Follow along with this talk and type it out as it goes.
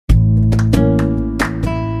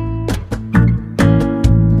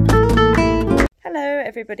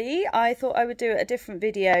everybody. I thought I would do a different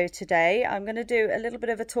video today. I'm going to do a little bit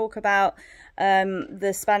of a talk about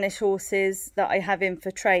the Spanish horses that I have in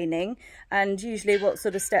for training, and usually what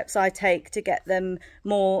sort of steps I take to get them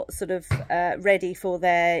more sort of ready for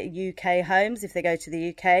their UK homes if they go to the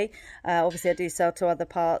UK. Obviously I do sell to other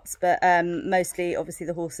parts, but mostly obviously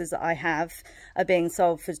the horses that I have are being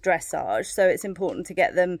sold for dressage, so it's important to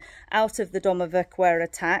get them out of the Dominique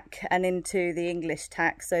tack and into the English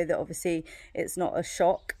tack, so that obviously it's not a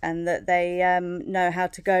shock and that they know how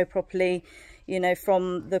to go properly, you know,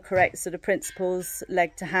 from the correct sort of principles,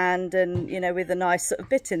 leg to hand, and, you know, with a nice sort of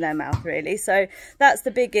bit in their mouth, really. So that's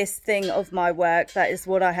the biggest thing of my work. That is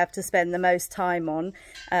what I have to spend the most time on,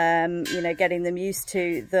 you know, getting them used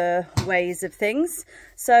to the ways of things.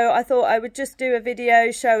 So I thought I would just do a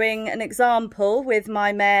video showing an example with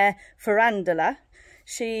my mare Farandula.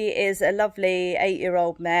 She is a lovely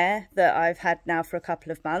 8-year-old mare that I've had now for a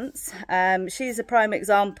couple of months. She's a prime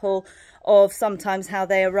example of sometimes how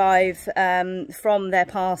they arrive from their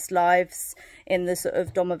past lives in the sort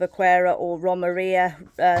of Domovaquera or Romeria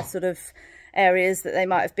sort of areas that they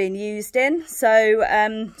might have been used in. So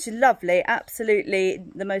she's lovely, absolutely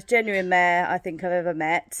the most genuine mare I think I've ever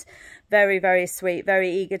met. Very, very sweet,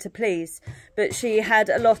 very eager to please. But she had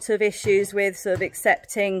a lot of issues with sort of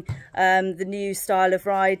accepting the new style of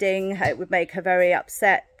riding. It would make her very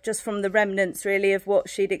upset, just from the remnants really of what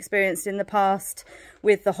she'd experienced in the past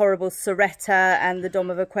with the horrible Soretta and the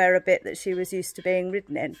Domovaquera bit that she was used to being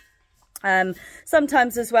ridden in.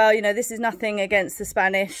 Sometimes as well, you know, this is nothing against the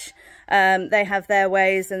Spanish. They have their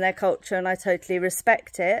ways and their culture, and I totally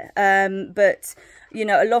respect it. But, you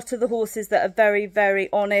know, a lot of the horses that are very, very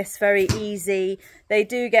honest, very easy, they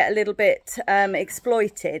do get a little bit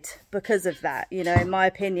exploited because of that. You know, in my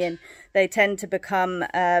opinion, they tend to become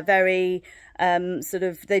very sort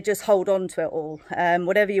of, they just hold on to it all.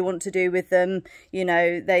 Whatever you want to do with them, you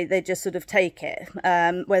know, they just sort of take it,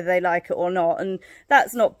 whether they like it or not. And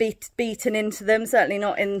that's not beaten into them, certainly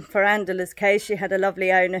not in Farandula's case. She had a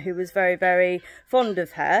lovely owner who was very, very fond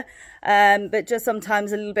of her. But just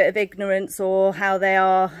sometimes a little bit of ignorance, or how they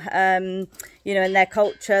are, you know, in their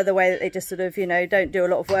culture, the way that they just sort of, you know, don't do a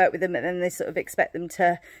lot of work with them, and then they sort of expect them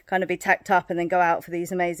to kind of be tacked up and then go out for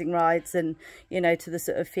these amazing rides and, you know, to the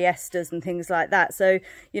sort of fiestas and things like that. So,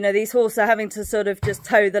 you know, these horses are having to sort of just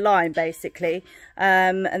toe the line basically,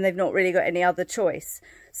 and they've not really got any other choice.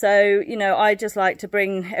 So, you know, I just like to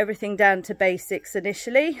bring everything down to basics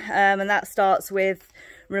initially, and that starts with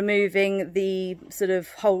removing the sort of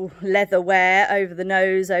whole leather wear over the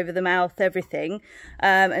nose, over the mouth, everything,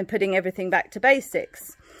 and putting everything back to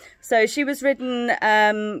basics. So she was ridden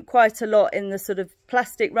quite a lot in the sort of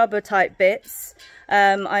plastic rubber type bits.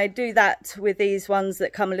 I do that with these ones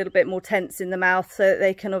that come a little bit more tense in the mouth, so that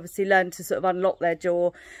they can obviously learn to sort of unlock their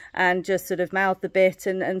jaw and just sort of mouth the bit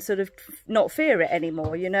and sort of not fear it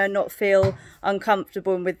anymore, you know, not feel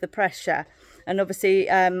uncomfortable with the pressure. And obviously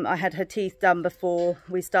I had her teeth done before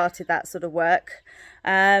we started that sort of work,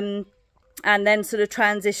 and then sort of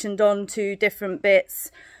transitioned on to different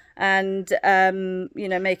bits, and you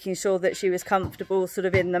know, making sure that she was comfortable sort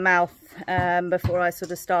of in the mouth before I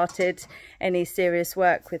sort of started any serious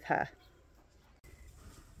work with her.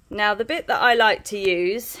 Now the bit that I like to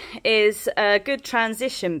use is a good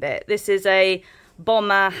transition bit. This is a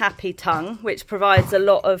bomber happy tongue, which provides a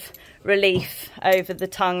lot of relief over the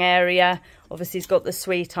tongue area. Obviously it's got the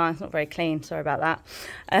sweet eye, it's not very clean, sorry about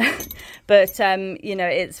that. But you know,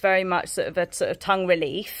 it's very much sort of a sort of tongue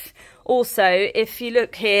relief. Also, if you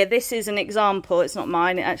look here, this is an example. It's not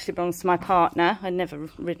mine, it actually belongs to my partner. I've never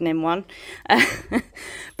ridden in one.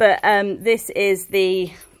 But this is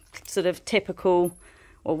the sort of typical,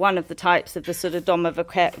 or one of the types of the sort of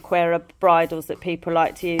Domovaquera bridles that people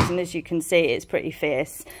like to use, and as you can see, it's pretty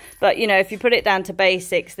fierce. But, you know, if you put it down to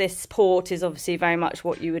basics, this port is obviously very much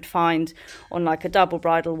what you would find on like a double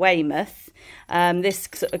bridle Weymouth. This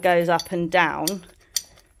sort of goes up and down,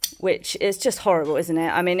 which is just horrible, isn't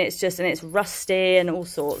it? I mean, it's just, and it's rusty and all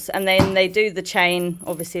sorts. And then they do the chain,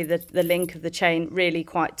 obviously the link of the chain really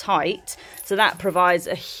quite tight, so that provides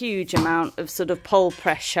a huge amount of sort of pole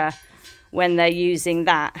pressure when they're using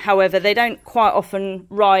that. However, they don't quite often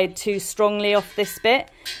ride too strongly off this bit.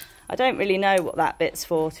 I don't really know what that bit's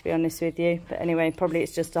for, to be honest with you, but anyway, probably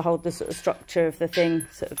it's just to hold the sort of structure of the thing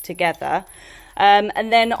sort of together.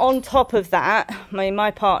 And then on top of that,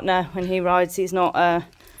 my partner, when he rides, he's not a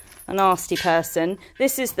nasty person.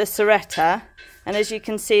 This is the Soretta, and as you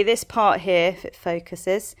can see, this part here, if it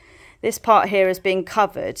focuses, this part here has been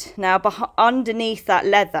covered. Now underneath that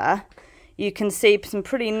leather, you can see some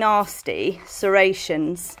pretty nasty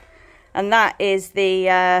serrations, and that is the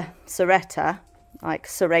Soretta. like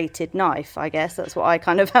serrated knife, I guess. That's what I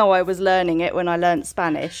how I was learning it when I learnt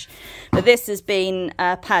Spanish. But this has been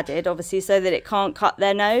padded, obviously, so that it can't cut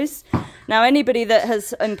their nose. Now, anybody that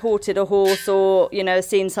has imported a horse or, you know,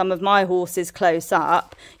 seen some of my horses close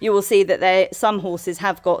up, you will see that some horses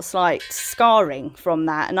have got slight scarring from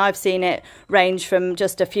that. And I've seen it range from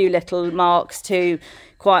just a few little marks to,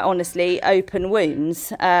 quite honestly, open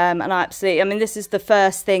wounds. I mean, this is the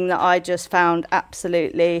first thing that I just found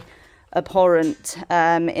absolutely abhorrent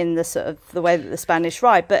in the sort of the way that the Spanish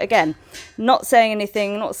ride. But again, not saying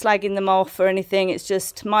anything, not slagging them off or anything. It's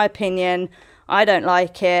just my opinion. I don't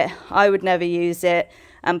like it. I would never use it.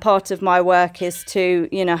 And part of my work is to,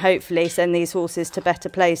 you know, hopefully send these horses to better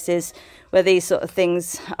places where these sort of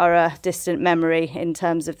things are a distant memory in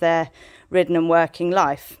terms of their ridden and working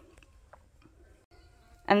life.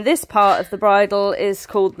 And this part of the bridle is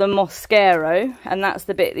called the mosquero, and that's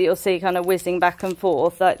the bit that you'll see kind of whizzing back and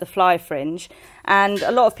forth, like the fly fringe. And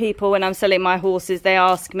a lot of people, when I'm selling my horses, they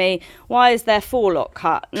ask me, why is their forelock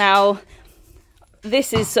cut? Now,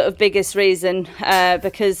 this is sort of biggest reason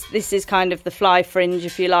because this is kind of the fly fringe,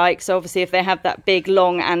 if you like. So obviously if they have that big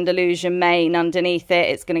long Andalusian mane underneath it,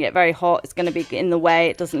 it's going to get very hot, it's going to be in the way,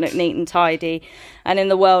 it doesn't look neat and tidy. And in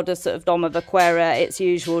the world of sort of Doma Vaquera, it's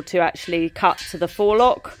usual to actually cut to the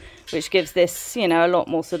forelock, which gives this, you know, a lot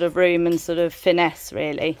more sort of room and sort of finesse,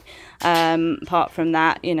 really. Apart from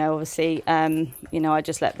that, you know, obviously, you know, I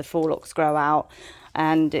just let the forelocks grow out,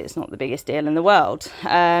 and it's not the biggest deal in the world.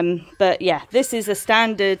 But yeah, this is a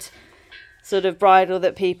standard sort of bridle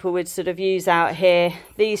that people would sort of use out here.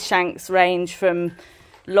 These shanks range from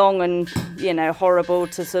long and, you know, horrible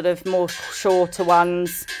to sort of more shorter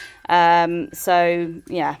ones. So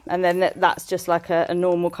yeah, and then that's just like a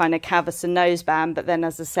normal kind of cavus and noseband. But then,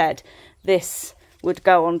 as I said, this would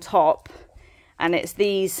go on top. And it's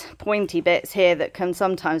these pointy bits here that can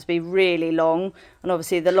sometimes be really long. And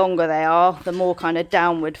obviously the longer they are, the more kind of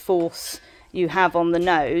downward force you have on the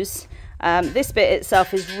nose. This bit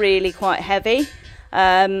itself is really quite heavy,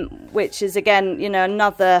 which is, again, you know,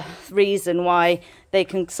 another reason why they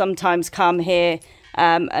can sometimes come here.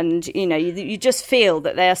 And, you know, you just feel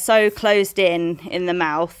that they are so closed in the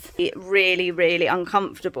mouth, really, really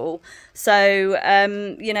uncomfortable. So,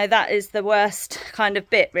 you know, that is the worst kind of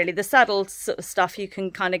bit, really. The saddle sort of stuff you can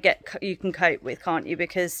kind of you can cope with, can't you?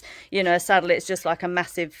 Because, you know, a saddle, it's just like a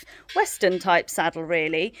massive Western type saddle,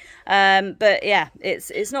 really. But yeah,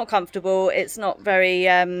 it's not comfortable. It's not very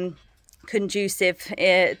conducive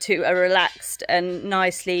to a relaxed and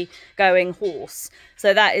nicely going horse.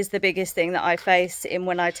 So that is the biggest thing that I face in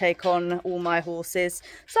when I take on all my horses.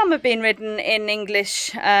 Some have been ridden in English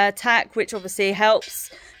tack, which obviously helps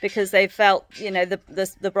because they've felt, you know,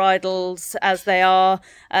 the bridles as they are.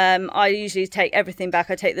 I usually take everything back.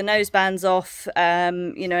 I take the nosebands off,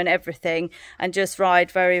 you know, and everything, and just ride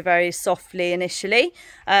very, very softly initially.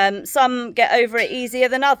 Some get over it easier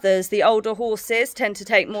than others. The older horses tend to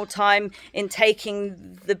take more time in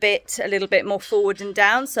taking the bit a little bit more forward and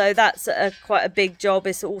down. So that's quite a big job,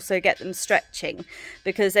 is to also get them stretching,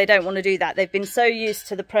 because they don't want to do that. They've been so used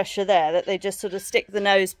to the pressure there that they just sort of stick the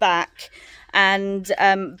nose back and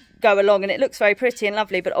go along, and it looks very pretty and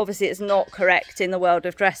lovely, but obviously it's not correct in the world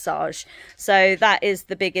of dressage. So that is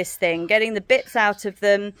the biggest thing, getting the bits out of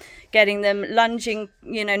them, getting them lunging,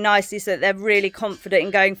 you know, nicely so that they're really confident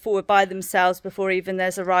in going forward by themselves before even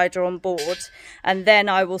there's a rider on board. And then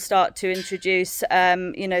I will start to introduce,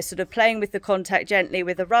 you know, sort of playing with the contact gently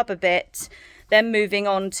with a rubber bit, then moving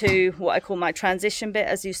on to what I call my transition bit,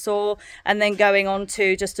 as you saw, and then going on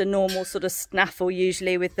to just a normal sort of snaffle,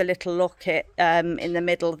 usually with the little locket in the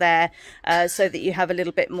middle there, so that you have a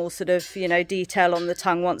little bit more sort of, you know, detail on the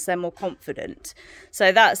tongue once they're more confident.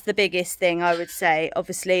 So that's the biggest thing, I would say.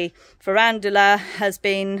 Obviously, Farandula has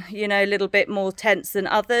been, you know, a little bit more tense than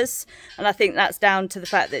others, and I think that's down to the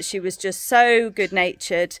fact that she was just so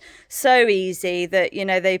good-natured, so easy that, you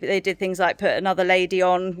know, they did things like put another lady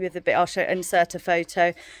on with a bit. I'll insert a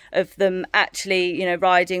photo of them actually, you know,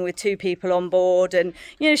 riding with two people on board, and,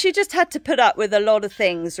 you know, she just had to put up with a lot of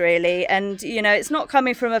things, really. And, you know, it's not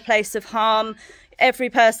coming from a place of harm.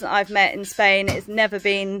 Every person I've met in Spain, it's never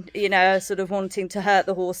been, you know, sort of wanting to hurt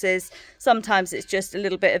the horses. Sometimes it's just a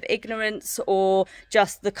little bit of ignorance or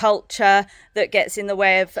just the culture that gets in the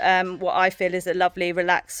way of what I feel is a lovely,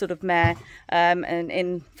 relaxed sort of mare. And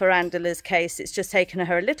in Farandula's case, it's just taken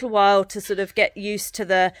her a little while to sort of get used to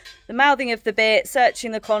the mouthing of the bit,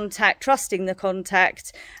 searching the contact, trusting the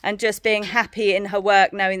contact, and just being happy in her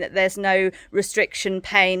work, knowing that there's no restriction,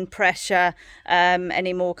 pain, pressure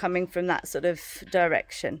anymore coming from that sort of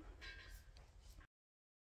direction.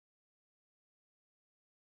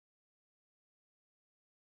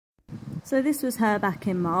 So this was her back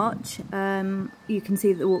in March. You can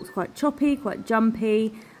see that the walk's quite choppy, quite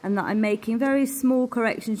jumpy, and that I'm making very small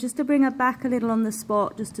corrections just to bring her back a little on the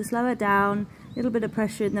spot, just to slow her down, a little bit of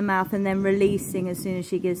pressure in the mouth, and then releasing as soon as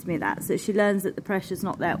she gives me that, so she learns that the pressure's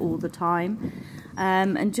not there all the time.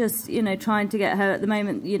 And just, you know, trying to get her, at the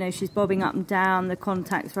moment, you know, she's bobbing up and down, the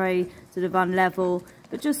contact's very sort of unlevel,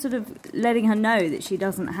 but just sort of letting her know that she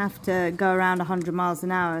doesn't have to go around 100 miles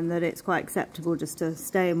an hour, and that it's quite acceptable just to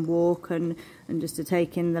stay and walk and just to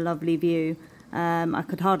take in the lovely view. I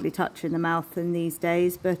could hardly touch her in the mouth in these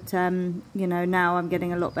days, but you know, now I'm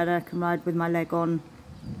getting a lot better. I can ride with my leg on.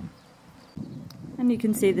 And you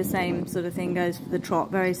can see the same sort of thing goes for the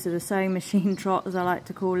trot, very sort of sewing machine trot, as I like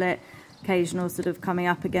to call it. Occasional sort of coming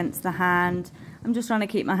up against the hand. I'm just trying to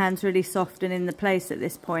keep my hands really soft and in the place at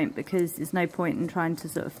this point, because there's no point in trying to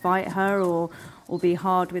sort of fight her or be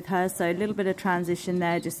hard with her. So a little bit of transition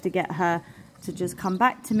there just to get her to just come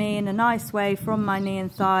back to me in a nice way from my knee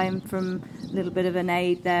and thigh, and from a little bit of an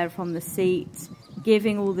aid there from the seat.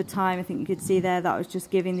 Giving all the time, I think you could see there that I was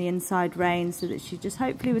just giving the inside rein, so that she just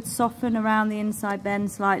hopefully would soften around the inside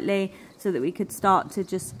bend slightly, so that we could start to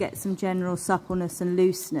just get some general suppleness and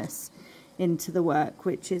looseness into the work,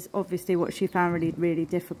 which is obviously what she found really, really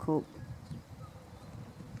difficult.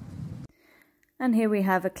 And here we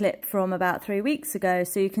have a clip from about 3 weeks ago,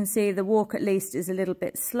 so you can see the walk at least is a little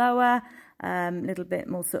bit slower, a little bit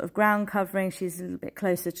more sort of ground covering. She's a little bit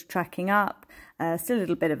closer to tracking up, still a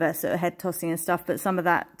little bit of a sort of head tossing and stuff, but some of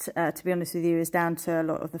that, to be honest with you, is down to a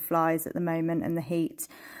lot of the flies at the moment and the heat.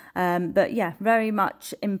 But yeah, very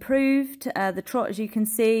much improved. The trot, as you can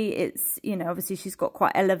see, it's, you know, obviously she's got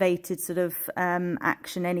quite elevated sort of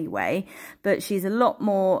action anyway, but she's a lot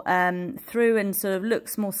more through and sort of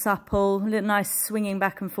looks more supple, a little nice swinging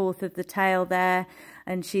back and forth of the tail there.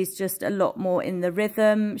 And she's just a lot more in the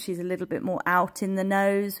rhythm. She's a little bit more out in the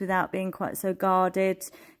nose without being quite so guarded.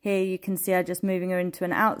 Here you can see her just moving her into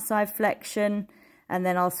an outside flexion, and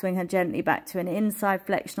then I'll swing her gently back to an inside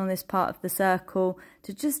flexion on this part of the circle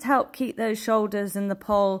to just help keep those shoulders and the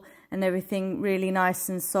poll and everything really nice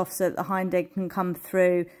and soft, so that the hind leg can come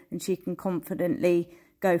through and she can confidently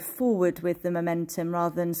go forward with the momentum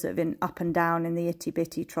rather than sort of in up and down in the itty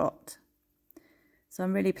bitty trot. So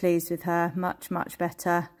I'm really pleased with her, much, much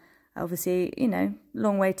better. Obviously, you know,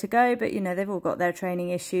 long way to go, but, you know, they've all got their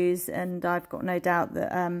training issues, and I've got no doubt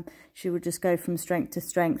that she will just go from strength to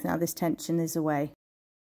strength now this tension is away.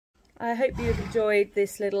 I hope you've enjoyed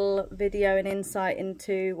this little video and insight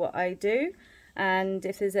into what I do. And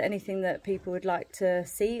if there's anything that people would like to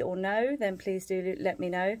see or know, then please do let me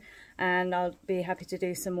know, and I'll be happy to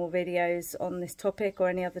do some more videos on this topic or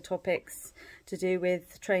any other topics to do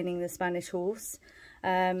with training the Spanish horse.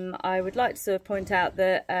 I would like to sort of point out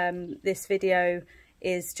that this video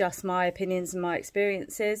is just my opinions and my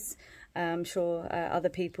experiences. I'm sure other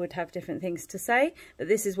people would have different things to say, but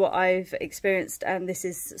this is what I've experienced, and this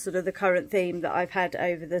is sort of the current theme that I've had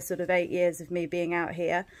over the sort of 8 years of me being out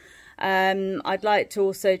here. I'd like to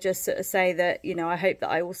also just sort of say that, you know, I hope that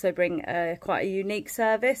I also bring quite a unique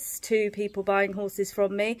service to people buying horses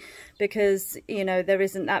from me, because, you know, there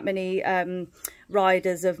isn't that many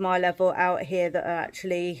riders of my level out here that are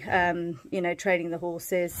actually, you know, training the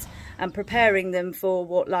horses and preparing them for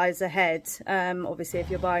what lies ahead. Obviously, if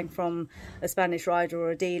you're buying from a Spanish rider or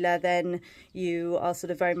a dealer, then you are sort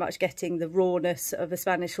of very much getting the rawness of a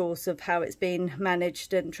Spanish horse, of how it's been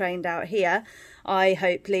managed and trained out here. I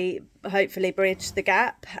hopefully bridge the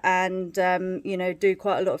gap and, you know, do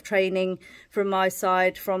quite a lot of training from my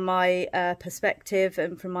side, from my perspective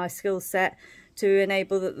and from my skill set, to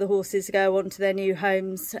enable that the horses go on to their new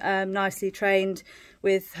homes nicely trained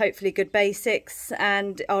with hopefully good basics,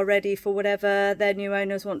 and are ready for whatever their new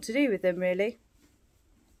owners want to do with them, really.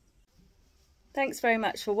 Thanks very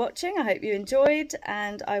much for watching. I hope you enjoyed,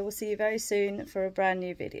 and I will see you very soon for a brand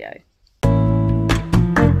new video.